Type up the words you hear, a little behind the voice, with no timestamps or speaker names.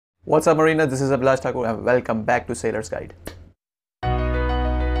What's up, Marina? This is Abhilash Thakur and welcome back to Sailor's Guide.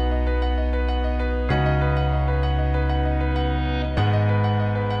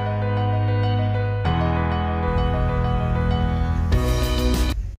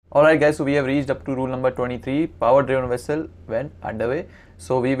 Alright guys, so we have reached up to rule number 23, power driven vessel when underway.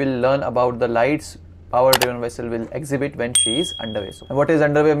 So we will learn about the lights power driven vessel will exhibit when she is underway. So what is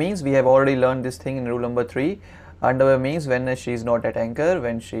underway means? We have already learned this thing in rule number 3. Underway means when she is not at anchor,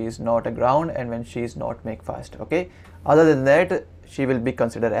 when she is not aground, and when she is not make fast. Okay, other than that she will be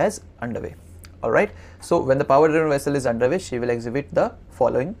considered as underway. Alright, so when the power driven vessel is underway, she will exhibit the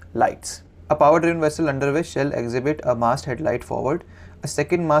following lights. A power driven vessel underway shall exhibit a masthead light forward, a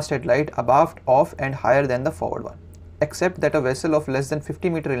second masthead light abaft, off and higher than the forward one, except that a vessel of less than 50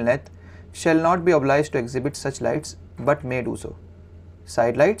 meter in length shall not be obliged to exhibit such lights but may do so.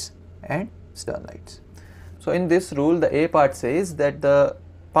 Sidelights and sternlights. So in this rule, the A part says that the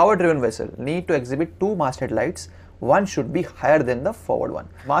power driven vessel need to exhibit two masthead lights. One should be higher than the forward one.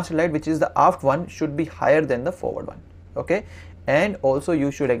 Masthead light, which is the aft one, should be higher than the forward one. Okay, and also you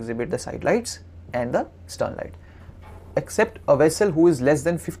should exhibit the side lights and the stern light. Except a vessel who is less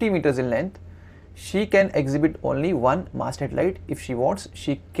than 50 meters in length, she can exhibit only one masthead light. If she wants,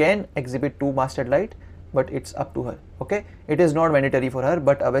 she can exhibit two masthead light, but it's up to her. Okay, it is not mandatory for her,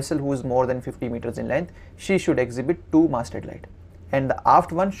 but a vessel who is more than 50 meters in length, she should exhibit two masthead light, and the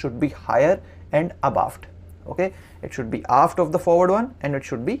aft one should be higher and abaft. Okay, it should be aft of the forward one and it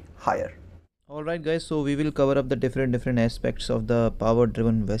should be higher. Alright guys, so we will cover up the different aspects of the power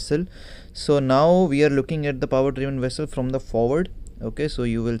driven vessel. So now we are looking at the power driven vessel from the forward. Okay, so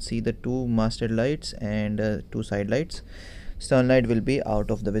you will see the two masthead lights and two side lights. Stern light will be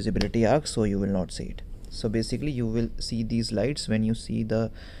out of the visibility arc, so you will not see it. So basically you will see these lights when you see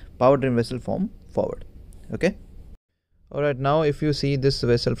the power driven vessel from forward. Okay, alright, now if you see this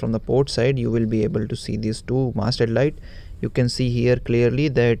vessel from the port side, you will be able to see these two masthead light. You can see here clearly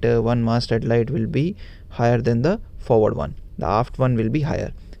that one masthead light will be higher than the forward one. The aft one will be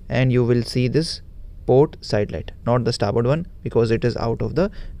higher, and you will see this port side light, not the starboard one, because it is out of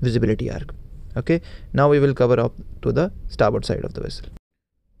the visibility arc. Okay, now we will cover up to the starboard side of the vessel.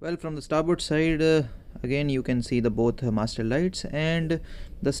 Well, from the starboard side, again you can see the both masthead lights and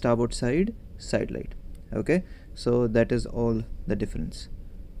the starboard side light. Okay, so that is all the difference.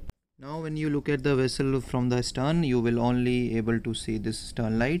 Now when you look at the vessel from the stern, you will only able to see this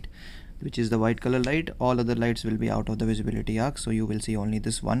stern light, which is the white color light. All other lights will be out of the visibility arc, so you will see only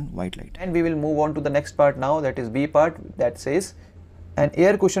this one white light. And we will move on to the next part now, that is B part, that says an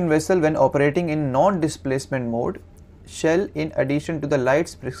air cushion vessel when operating in non-displacement mode shall, in addition to the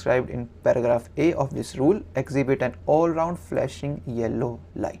lights prescribed in paragraph A of this rule, exhibit an all-round flashing yellow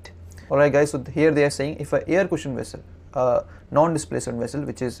light. Alright guys, so here they are saying if an air cushion vessel, a non-displacement vessel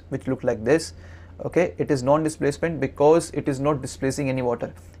which look like this, okay, it is non-displacement because it is not displacing any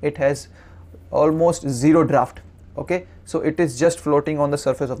water. It has almost zero draft. Okay, so it is just floating on the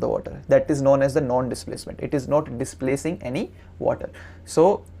surface of the water. That is known as the non-displacement. It is not displacing any water.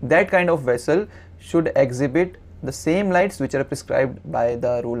 So that kind of vessel should exhibit the same lights which are prescribed by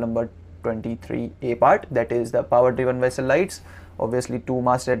the rule number 23A part, that is the power driven vessel lights. Obviously two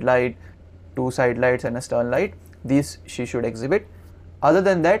masthead light, two side lights and a stern light. These she should exhibit. Other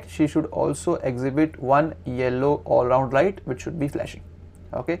than that, she should also exhibit one yellow all-round light which should be flashing.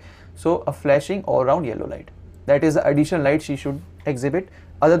 Okay, so a flashing all-round yellow light, that is the additional light she should exhibit.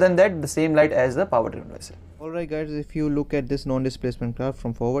 Other than that, the same light as the power driven vessel. Alright guys, if you look at this non-displacement craft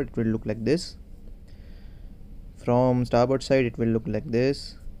from forward, it will look like this. From starboard side it will look like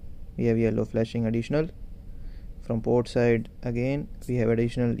this. We have yellow flashing additional. From port side again we have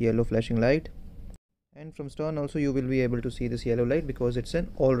additional yellow flashing light, and from stern also you will be able to see this yellow light because it's an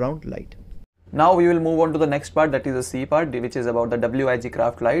all-round light. Now we will move on to the next part, that is the C part, which is about the WIG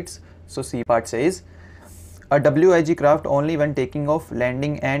craft lights. So C part says a WIG craft only when taking off,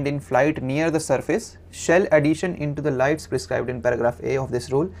 landing and in flight near the surface shall, addition into the lights prescribed in paragraph A of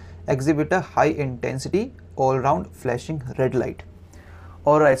this rule, exhibit a high intensity all-round flashing red light.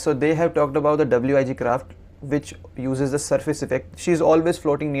 Alright, so they have talked about the WIG craft which uses the surface effect. She is always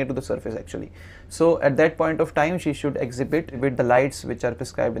floating near to the surface actually. So at that point of time she should exhibit with the lights which are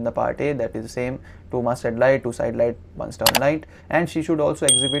prescribed in the part A, that is the same, two masthead light, two side light, one stern light, and she should also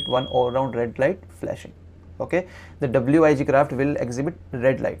exhibit one all-round red light flashing. Okay, the WIG craft will exhibit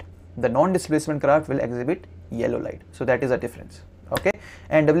red light, the non-displacement craft will exhibit yellow light. So that is a difference. Okay,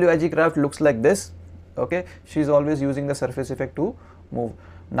 and WIG craft looks like this. Okay, she is always using the surface effect to move.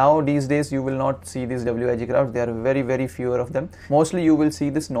 Now these days you will not see these WIG craft. There are very fewer of them. Mostly you will see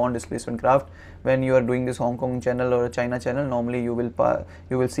this non-displacement craft when you are doing this Hong Kong channel or a China channel. Normally you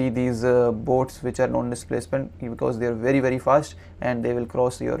will see these boats which are non-displacement, because they are very fast and they will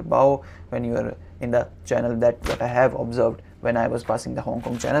cross your bow when you are in the channel. That I have observed when I was passing the Hong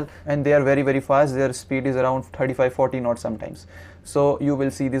Kong channel, and they are very fast. Their speed is around 35-40 knots sometimes. So you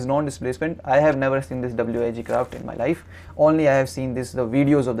will see this non-displacement. I have never seen this WIG craft in my life. Only I have seen the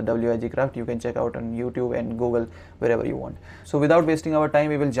videos of the WIG craft. You can check out on YouTube and Google, wherever you want. So without wasting our time,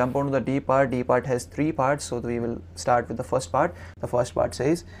 we will jump on to the D part. D part has 3 parts, so we will start with the first part. The first part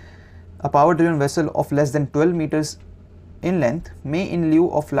says, a power-driven vessel of less than 12 meters in length may, in lieu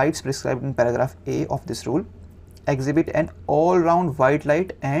of lights prescribed in paragraph A of this rule, exhibit an all-round white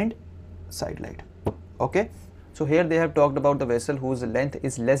light and side light. Okay, so here they have talked about the vessel whose length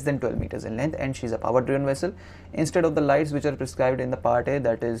is less than 12 meters in length, and she's a power driven vessel. Instead of the lights which are prescribed in the part A,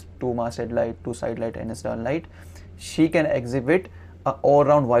 that is 2 masthead light, 2 side light and a stern light, she can exhibit a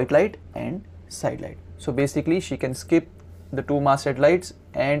all-round white light and side light. So basically she can skip the 2 masthead lights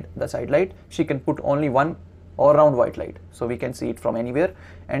and the side light. She can put only one all-round white light, so we can see it from anywhere,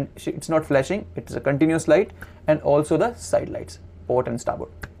 and it's not flashing, it's a continuous light, and also the side lights, port and starboard.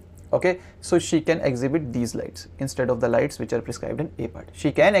 Okay, so she can exhibit these lights instead of the lights which are prescribed in A part.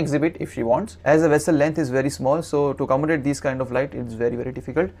 She can exhibit if she wants. As the vessel length is very small, so to accommodate these kind of light, it's very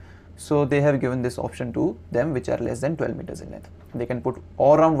difficult. So they have given this option to them which are less than 12 meters in length. They can put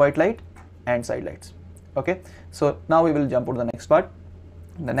all-round white light and side lights. Okay, so now we will jump to the next part.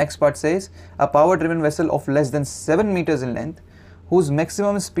 The next part says, a power-driven vessel of less than 7 meters in length, whose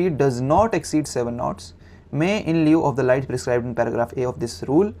maximum speed does not exceed 7 knots, may, in lieu of the light prescribed in paragraph A of this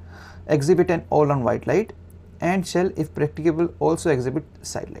rule, exhibit an all-round white light, and shall, if practicable, also exhibit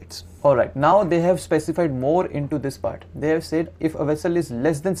side lights. Alright, now they have specified more into this part. They have said if a vessel is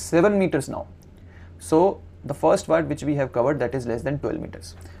less than 7 meters now. So the first part which we have covered, that is less than 12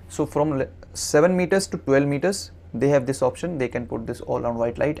 meters. So from 7 meters to 12 meters, they have this option. They can put this all-round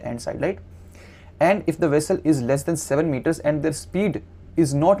white light and side light. And if the vessel is less than 7 meters and their speed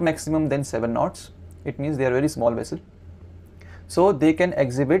is not maximum than 7 knots, it means they are very small vessel. So they can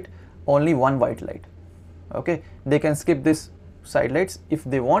exhibit only one white light. Okay, they can skip this side lights if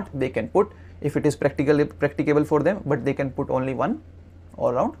they want. They can put, if it is practicable for them, but they can put only one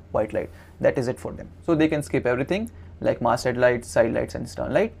all-round white light. That is it for them. So they can skip everything like masthead lights, side lights and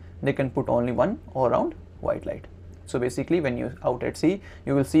stern light. They can put only one all-round white light. So basically when you're out at sea,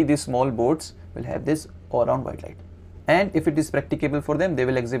 you will see these small boats will have this all-round white light. And if it is practicable for them, they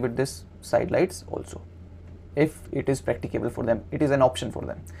will exhibit this side lights also. If it is practicable for them, it is an option for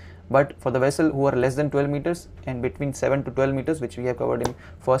them. But for the vessel who are less than 12 meters and between 7 to 12 meters, which we have covered in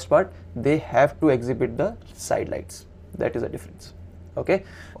first part, they have to exhibit the side lights. That is the difference. Okay.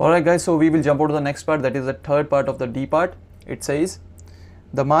 Alright guys, so we will jump on to the next part, that is the third part of the D part. It says,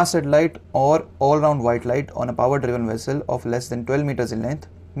 the masthead light or all-round white light on a power-driven vessel of less than 12 meters in length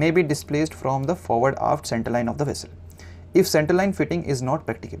may be displaced from the forward-aft centerline of the vessel, if centerline fitting is not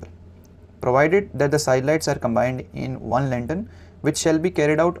practicable, provided that the side lights are combined in one lantern, which shall be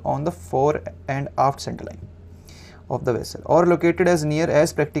carried out on the fore and aft centerline of the vessel, or located as near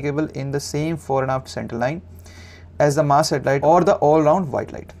as practicable in the same fore and aft centerline as the masthead light or the all-round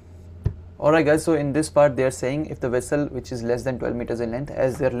white light. Alright guys, so in this part they are saying if the vessel which is less than 12 meters in length,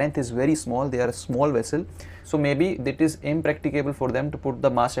 as their length is very small, they are a small vessel, so maybe it is impracticable for them to put the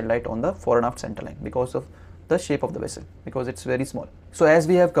masthead light on the fore and aft centerline because of the shape of the vessel, because it's very small. So as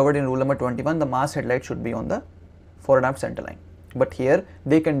we have covered in rule number 21, the masthead light should be on the fore and aft centerline. But here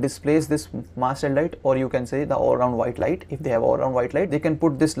they can displace this masthead light, or you can say the all-round white light. If they have all-round white light, they can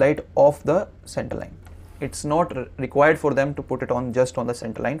put this light off the centerline. It's not required for them to put it on just on the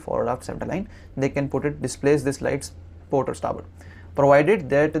centerline, forward aft centerline. They can put it, displace this lights port or starboard, provided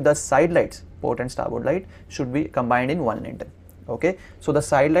that the side lights, port and starboard light, should be combined in one lantern. Okay, so the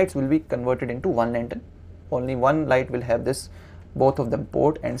side lights will be converted into one lantern. Only one light will have this, both of them,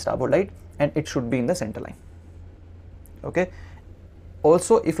 port and starboard light, and it should be in the centerline. Okay.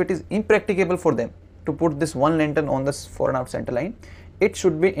 Also, if it is impracticable for them to put this one lantern on the fore and aft centerline, it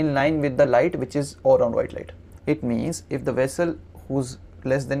should be in line with the light which is all-round white light. It means if the vessel who's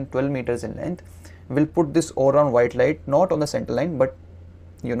less than 12 meters in length will put this all-round white light not on the centerline, but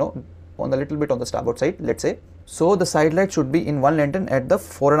you know, on a little bit on the starboard side, let's say, so the side light should be in one lantern at the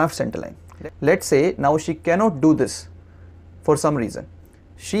fore and aft centerline. Let's say now she cannot do this for some reason.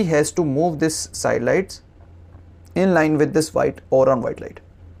 She has to move this side lights in line with this white all-round white light.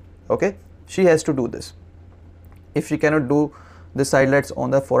 Okay, she has to do this. If she cannot do the side lights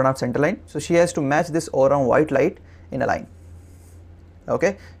on the fore and aft centerline, so she has to match this all-round white light in a line.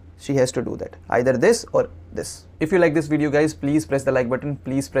 Okay, she has to do that, either this or this. If you like this video guys, please press the like button.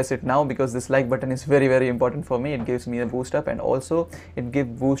 Please press it now, because this like button is very, very important for me. It gives me a boost up, and also it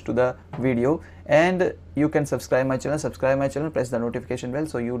gives boost to the video. And you can subscribe my channel, press the notification bell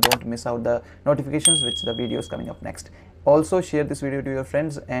so you don't miss out the notifications which the videos coming up next. Also share this video to your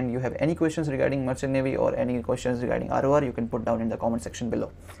friends, and you have any questions regarding Merchant Navy or any questions regarding ROR, you can put down in the comment section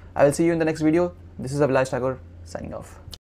below. I will see you in the next video. This is Abhilash Thakur signing off.